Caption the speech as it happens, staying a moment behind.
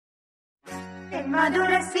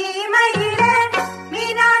தென்மதுர சீமையில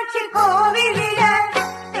மீனாட்சி கோவிலில,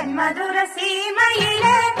 தென்மதுர சீமையில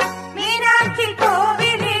மீனாட்சி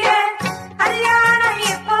கோவிலில கல்யாணம்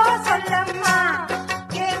எப்போ சொல்லம்மா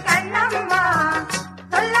என் கண்ணம்மா,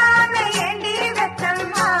 சொல்லாம ஏண்டி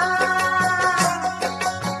வெச்சம்மா.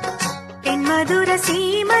 தென்மதுர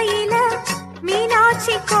சீமையில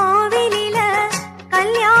மீனாட்சி கோவிலில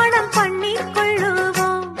கல்யாணம் பண்ணி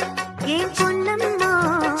கொள்ளுவோம் என் பொன்னம்மா,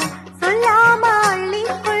 சொல்லாம அள்ளி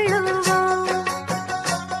கொள்ளுவோம்.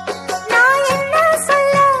 நான் என்ன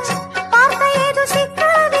சொல்ல பார்க்க ஏது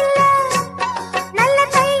சிக்கவில்லை, நல்ல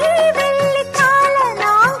கையை வெள்ளி கால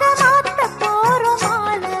நாங்க மாத்த போறோம்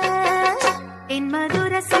மாலை.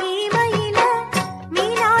 தென்மதுர சீமையில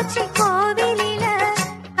மீனாட்சி கோவிலில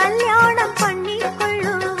கல்யாணம் பண்ணி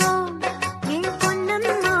கொள்ளுவோம் என்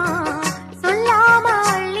பொன்னம்மா, சொல்லாம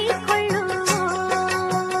அள்ளி கொள்ளுவோம்.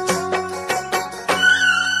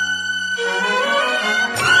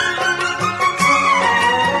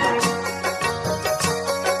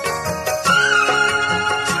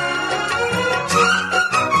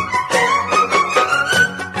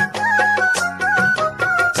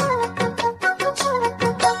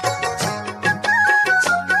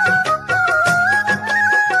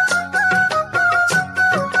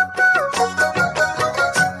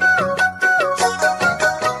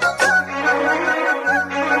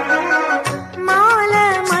 மால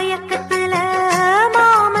மயக்கத்துல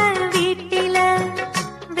மாமன் வீட்டில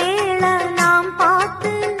வேளை நாம்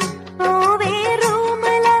பார்த்து போவே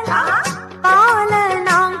ரூம்ல, பால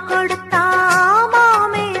நாம் கொடுத்தா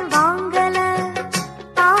மாமே வாங்கல,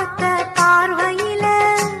 பார்த்த பார்வையில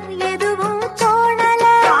எதுவும் தோணல.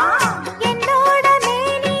 என்னோட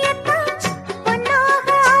மேனியத்தான் பொன்னாக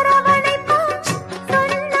அரவணைப்பான்,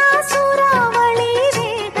 சொன்னா சூறாவளி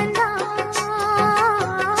வேகந்தான்,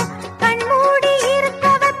 கண்மூடி இருக்க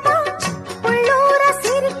வைப்பான், உள்ளூர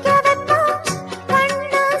சிரிக்க வைப்பான்,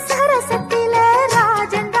 கண்ணு சரசத்தில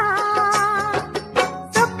ராஜந்தான்.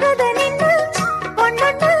 சொக்குது நின்னு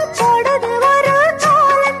பொண்ணொன்னு போடுது ஒரு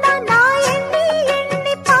காலந்தான், நான் எண்ணி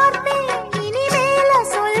எண்ணி பார்த்தேன் இனிமேல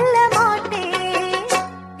சொல்ல மாட்டேன்.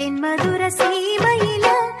 தென்மதுர சீமையில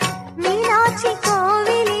மீனாட்சி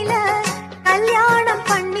கோவிலில கல்யாணம்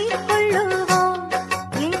பண்ணி கொள்ளுவோம்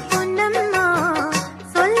என் பொன்னம்மா,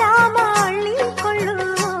 சொல்லாம அள்ளி கொள்ளுவோம்.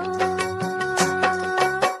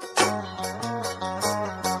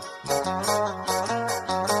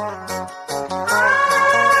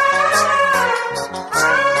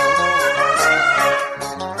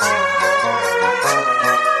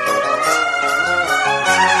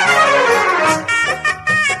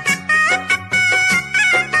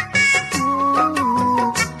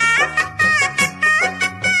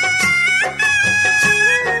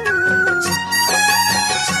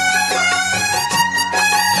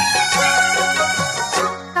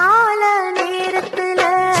 கால நேரத்துல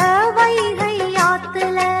வைகை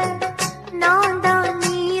ஆத்துல நான் தான்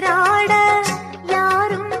நீராட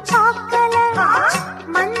யாரும் பார்க்கல,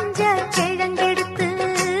 மஞ்ச கிழங்கெடுத்து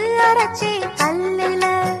அரைச்சே கல்ல